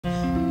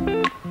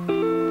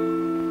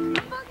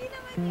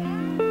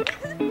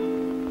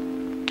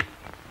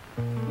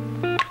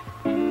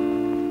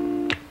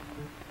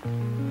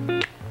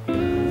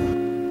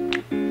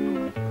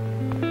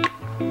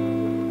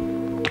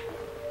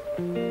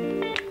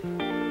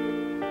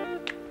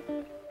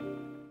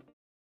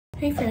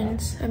Hey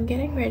friends, I'm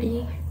getting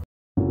ready.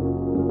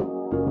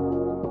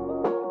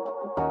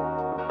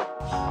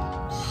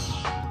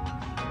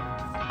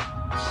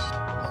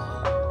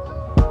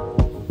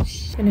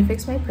 Gonna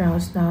fix my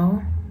brows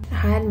now. I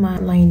had my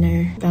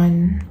liner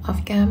done off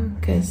cam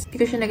because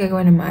hindi ko siya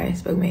nagagawa ng maayos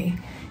pag may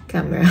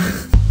camera.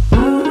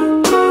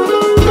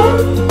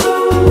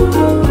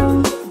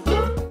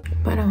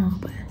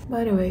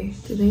 By the way,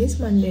 today is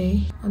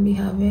Monday. I'll be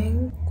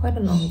having quite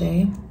a long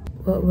day.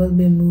 We'll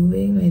be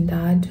moving my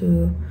dad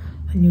to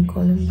a new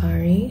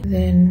columbari.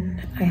 Then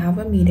I have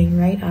a meeting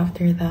right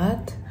after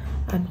that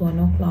at 1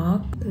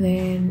 o'clock.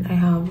 Then I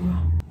have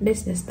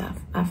business stuff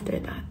after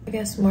that. I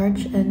guess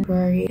March and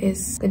February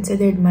is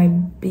considered my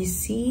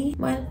busy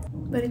month,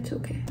 but it's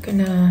okay. I'm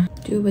gonna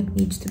do what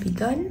needs to be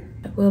done.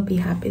 We'll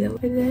be happy that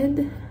we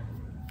did.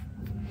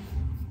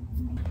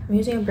 I'm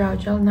using a brow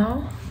gel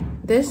now.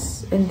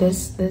 This and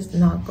this does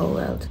not go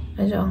well.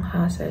 Medyo ang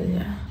hassle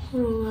niya.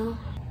 Oh well.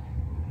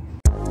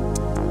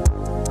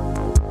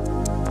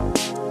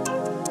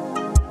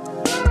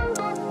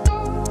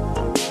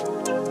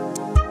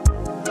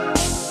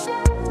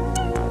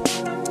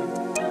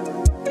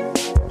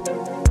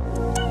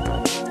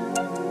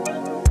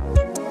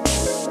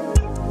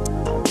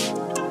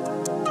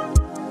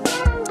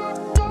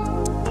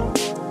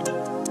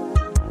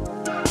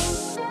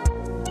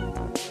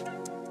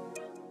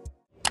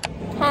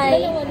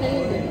 Hi!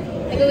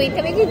 Nag-wait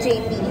kami kay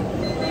JP.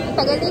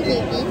 Tagal ni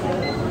JP.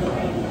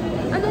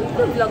 Anong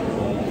vlog?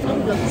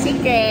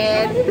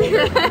 Secret!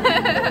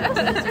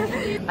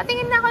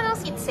 Patingin na ako ng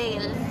seat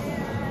sale.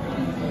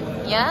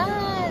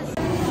 Yes!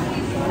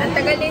 Ang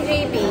tagal ni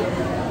JP.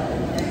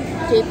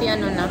 JP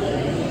ano na?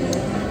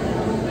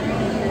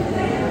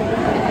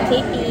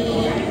 JP!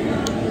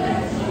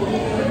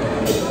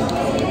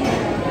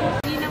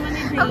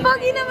 Ang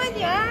bagay naman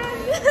yan!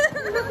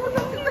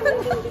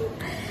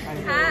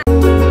 Hi!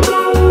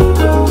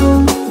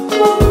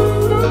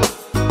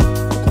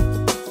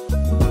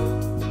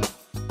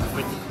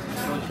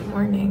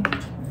 Morning.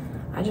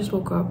 I just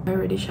woke up. I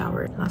already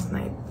showered last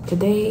night.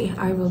 Today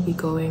I will be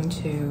going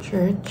to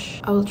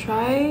church. I will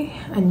try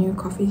a new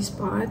coffee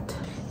spot.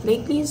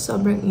 Lately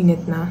sobrang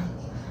init na.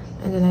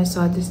 And then I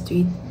saw this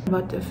tweet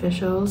about the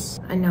officials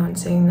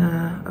announcing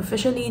na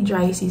officially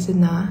dry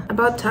season na.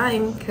 About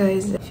time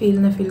because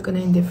feel ko na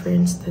yung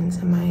difference dun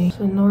sa my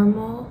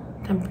normal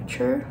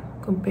temperature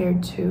compared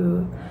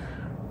to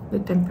the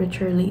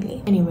temperature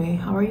lately.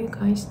 Anyway, how are you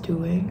guys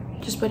doing?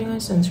 Just putting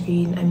on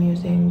sunscreen. I'm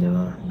using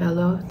the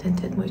Belo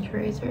tinted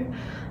moisturizer.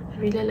 I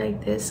really like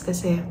this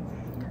kasi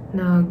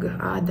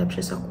nag-adapt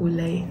siya sa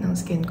kulay ng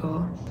skin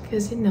ko.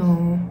 Because you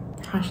know,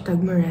 hashtag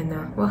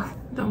morena. Well,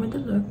 done with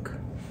the look.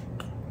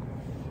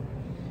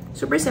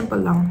 Super simple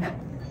lang.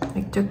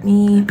 Like, took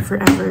me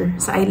forever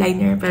sa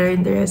eyeliner, pero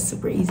in the rest,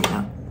 super easy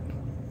lang.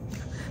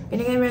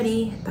 Gonna get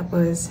ready.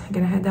 Tapos, I'm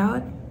gonna head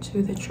out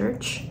to the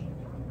church.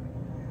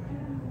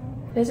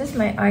 This is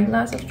my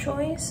eyeglass of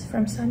choice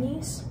from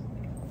Sunny's.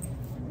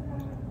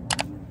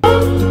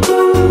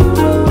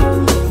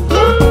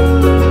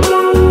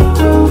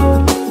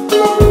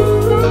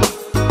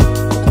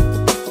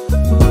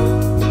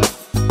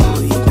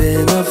 We've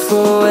been up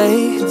for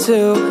way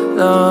too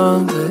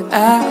long, but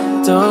I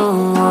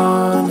don't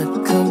wanna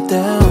come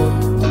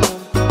down.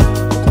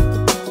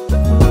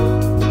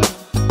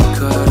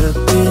 Caught up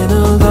in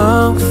a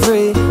long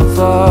free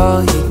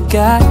fall, you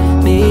got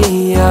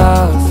me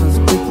off of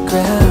the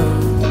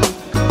ground.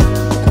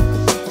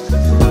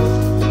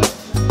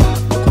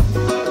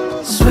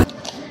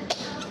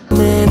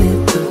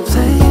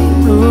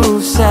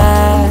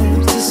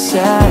 Side to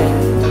side,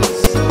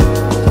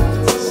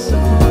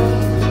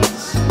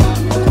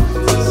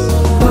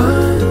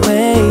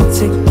 one-way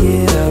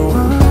ticket, I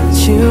want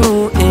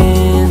you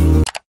in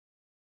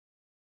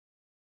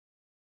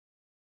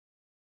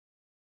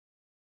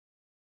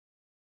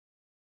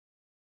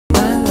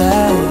my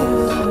life.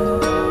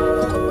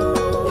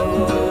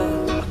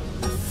 Yeah,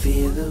 I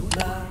feel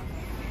about.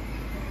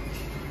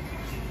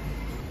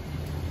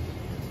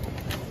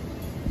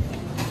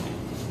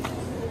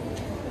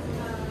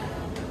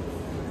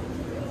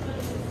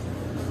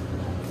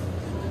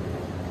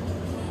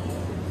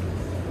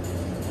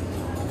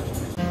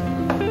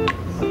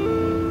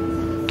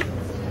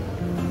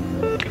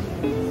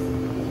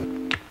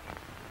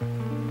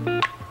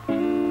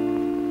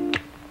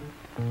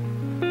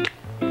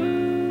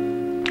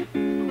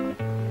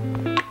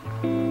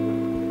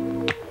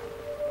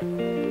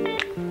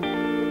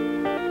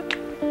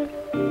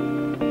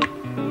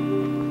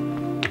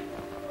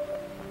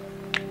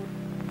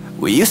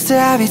 We used to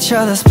have each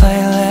other's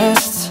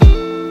playlists.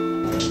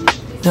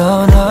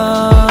 No,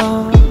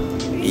 no.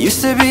 We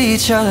used to be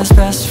each other's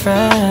best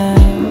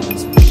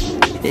friends.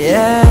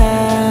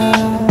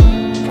 Yeah.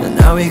 And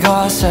now we go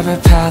our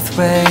separate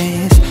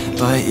pathways,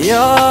 but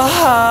your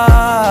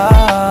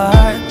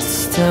heart's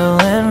still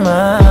in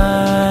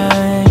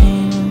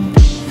mine.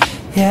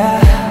 Yeah.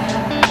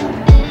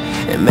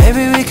 And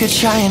maybe we could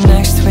try it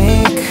next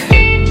week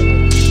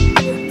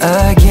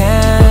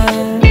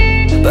again,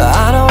 but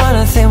I don't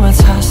wanna think we're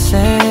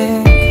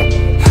toxic,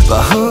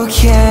 but who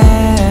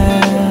cares?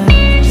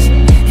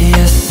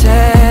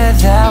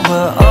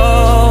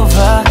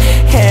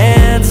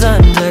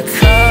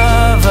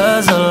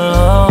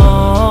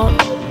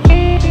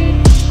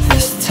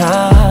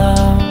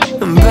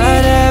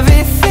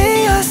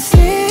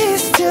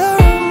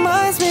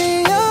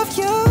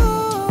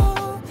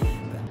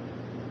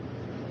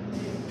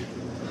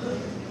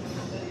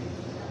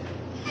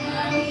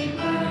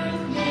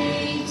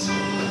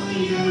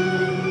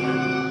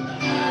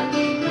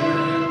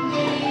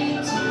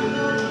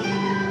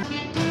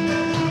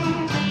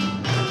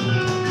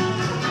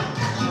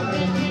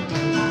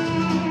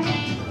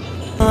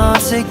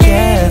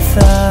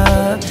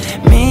 together,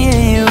 me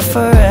and you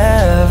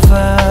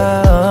forever.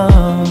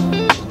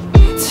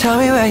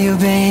 Tell me where you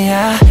been,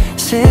 yeah,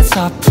 since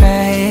our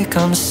break.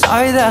 I'm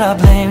sorry that I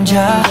blamed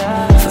ya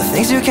for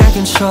things you can't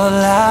control.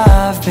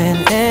 I've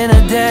been in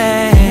a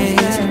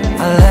daze.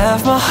 I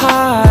left my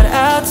heart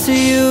out to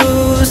you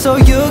so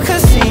you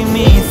could see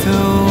me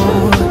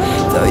through.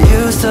 Though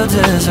you still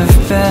deserve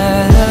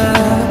better,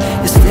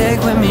 you stick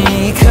with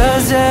me,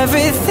 cause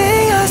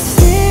everything I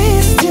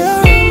see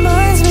still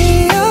reminds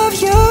me of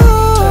you.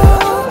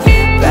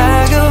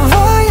 Bag of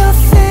all your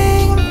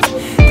things,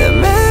 the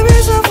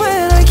memories of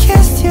when I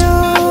kissed you.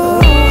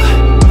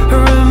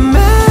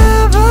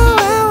 Remember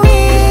when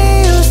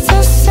we used to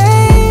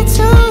say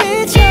to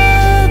each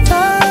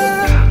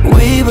other,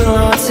 we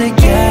belong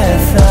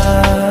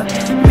together,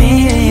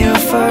 me and you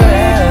forever.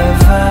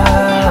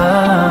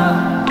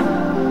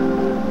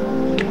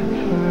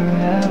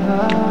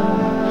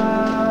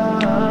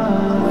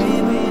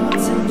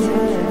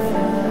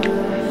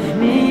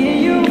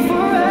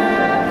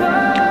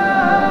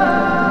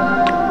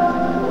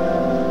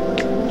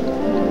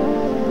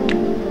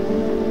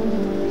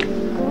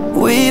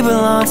 We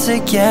belong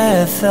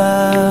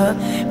together,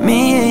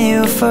 me and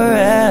you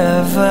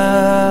forever.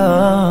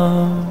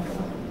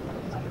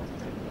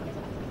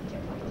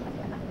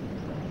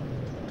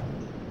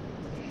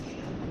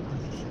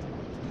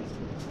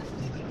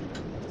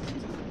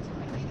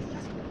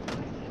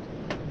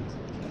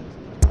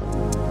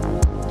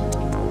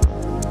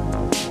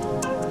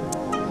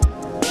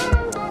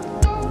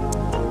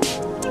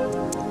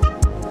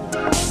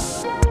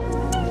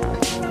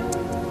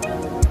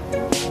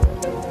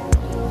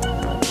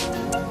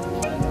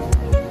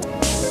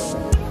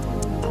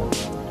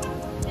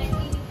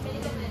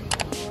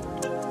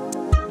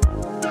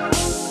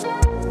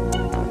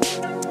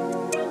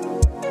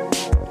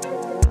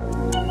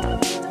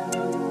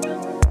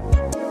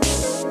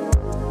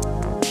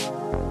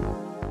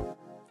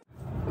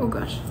 Oh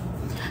gosh,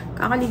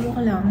 kakaligo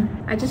ko lang.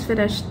 I just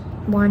finished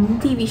one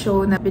TV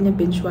show na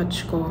binibinge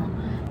watch ko.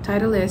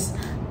 Title is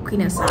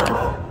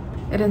Quezon.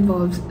 It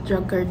involves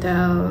drug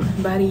cartel,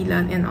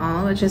 barilan and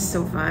all, which is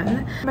so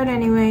fun. But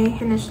anyway,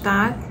 finished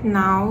that.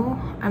 Now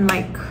I'm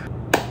like,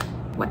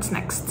 what's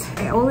next?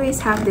 I always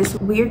have this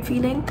weird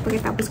feeling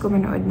pagkatapos ko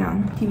manood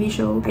ng TV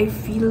show. I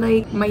feel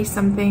like may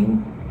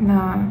something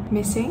na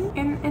missing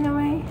in a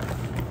way.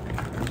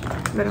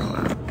 But oh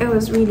well. It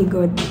was really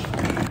good.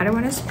 I don't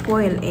want to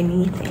spoil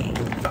anything,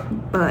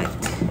 but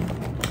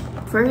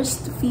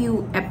first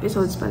few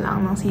episodes pa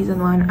lang ng season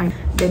 1, I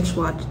binge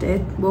watched it.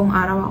 Buong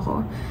araw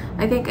ako.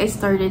 I think I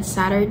started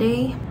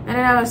Saturday and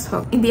then I was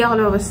hooked. Hindi ako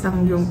lumabas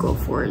ng room ko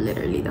for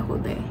literally the whole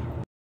day.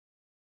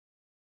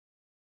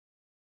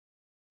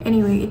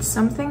 Anyway, it's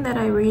something that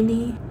I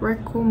really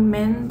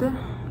recommend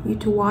you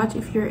to watch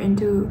if you're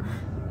into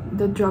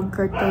the drug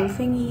cartel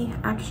thingy,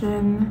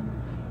 action,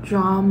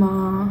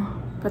 drama,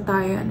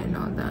 patayan and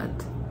all that.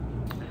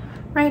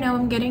 Right now,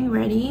 I'm getting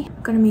ready.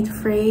 I'm gonna meet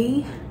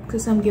Frey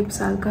kasi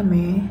samgyupsal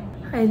kami.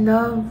 I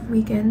love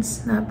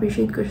weekends.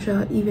 Na-appreciate ko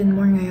siya even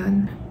more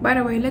ngayon. By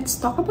the way, let's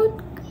talk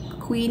about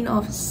Queen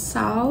of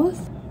South.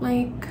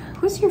 Like,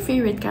 who's your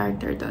favorite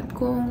character doon?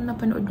 Kung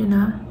napanood nyo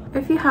na.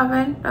 If you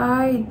haven't,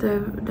 I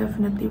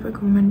definitely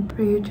recommend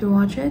for you to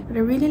watch it. But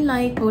I really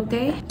like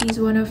Ote. He's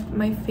one of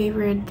my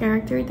favorite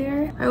character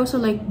there. I also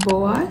like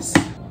Boaz.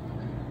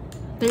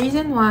 The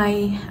reason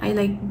why I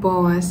like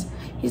Boaz,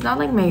 he's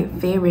not like my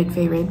favorite,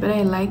 but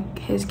I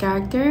like his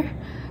character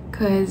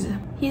because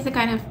he's the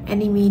kind of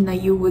enemy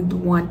that you would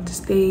want to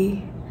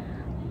stay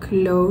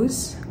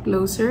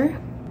closer.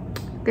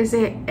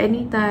 Kasi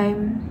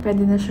anytime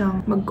pwede na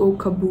siyang mag-go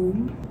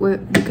kaboom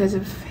because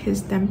of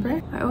his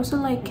temper. I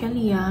also like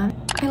Kellyanne.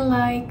 I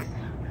like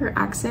her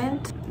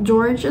accent.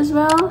 George as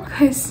well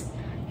because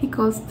he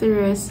calls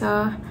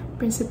Teresa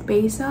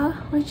Principesa,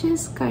 which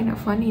is kind of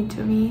funny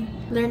to me.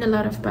 Learned a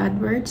lot of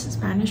bad words,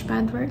 Spanish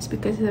bad words,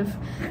 because of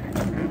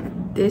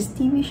this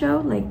TV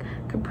show, like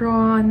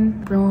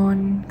cabron.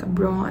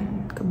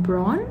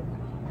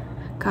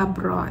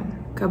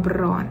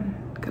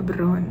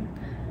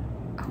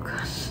 Oh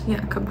gosh,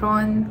 yeah,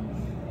 cabron.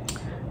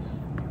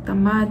 The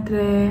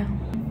madre,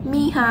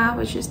 mija,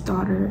 which is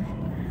daughter,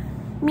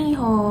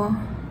 mijo.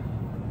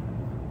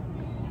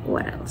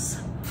 What else?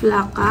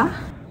 Flaca.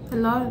 I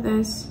love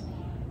this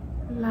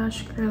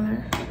lash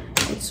curler.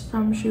 It's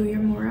from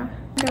uemura.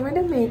 Then with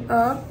the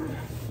makeup,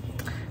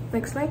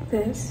 looks like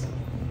this.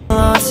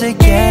 All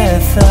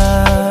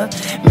together,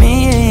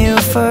 me and you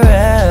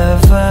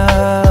forever.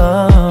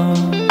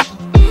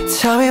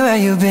 Tell me where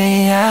you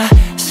been, yeah,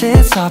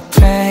 since our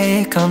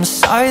break. I'm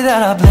sorry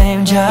that I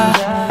blamed ya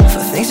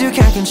for things you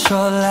can't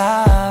control.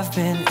 I've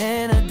been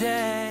in a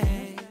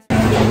day.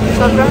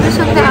 Sobrang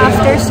lusog na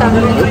after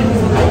summary.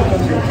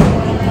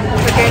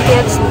 We're currently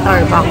at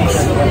Starbucks.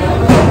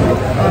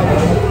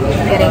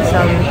 Getting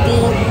some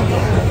tea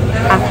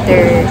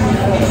after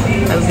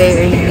a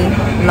very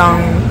long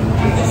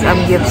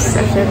samgyup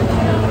session.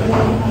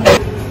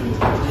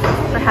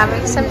 We're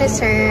having some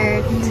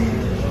dessert.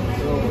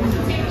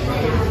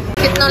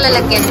 Cute nung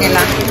lalagyan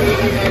nila.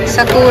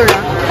 Sakura.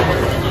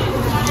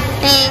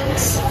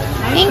 Thanks.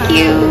 Thank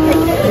you.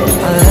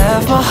 I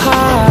left my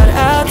heart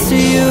out to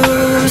you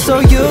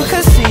so you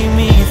could see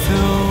me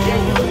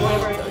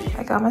through.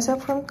 I got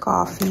myself some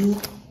coffee.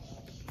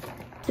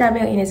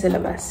 Grabe ang init sa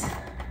labas.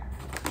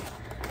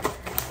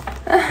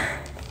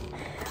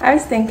 I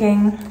was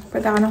thinking,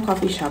 punta ako ng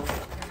coffee shop.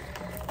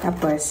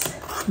 Tapos,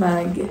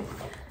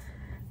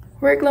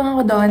 work lang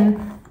ako doon.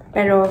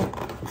 Pero,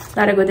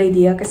 not a good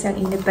idea kasi ang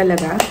init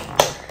talaga.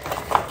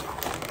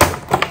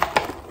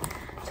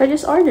 So, I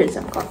just ordered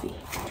some coffee.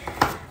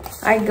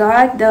 I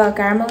got the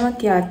caramel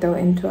macchiato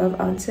in 12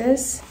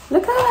 ounces.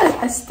 Look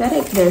how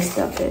aesthetic their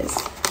stuff is.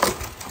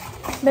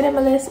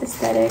 Minimalist,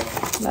 aesthetic.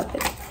 Love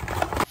it.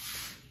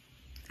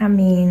 I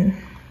mean,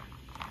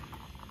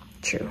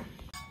 true.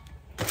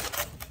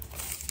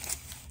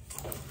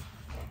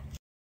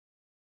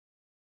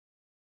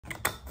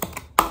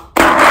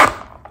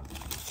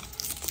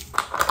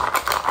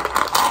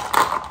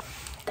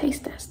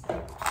 Taste test.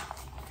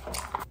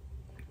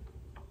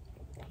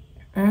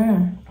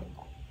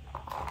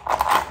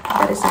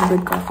 That is some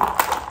good coffee.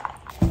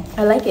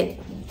 I like it.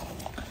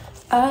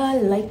 I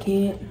like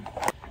it.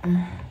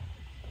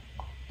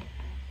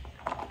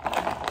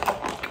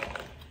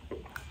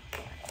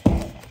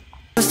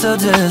 Still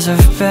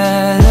deserve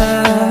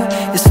better.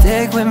 You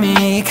stick with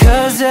me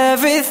 'cause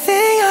everything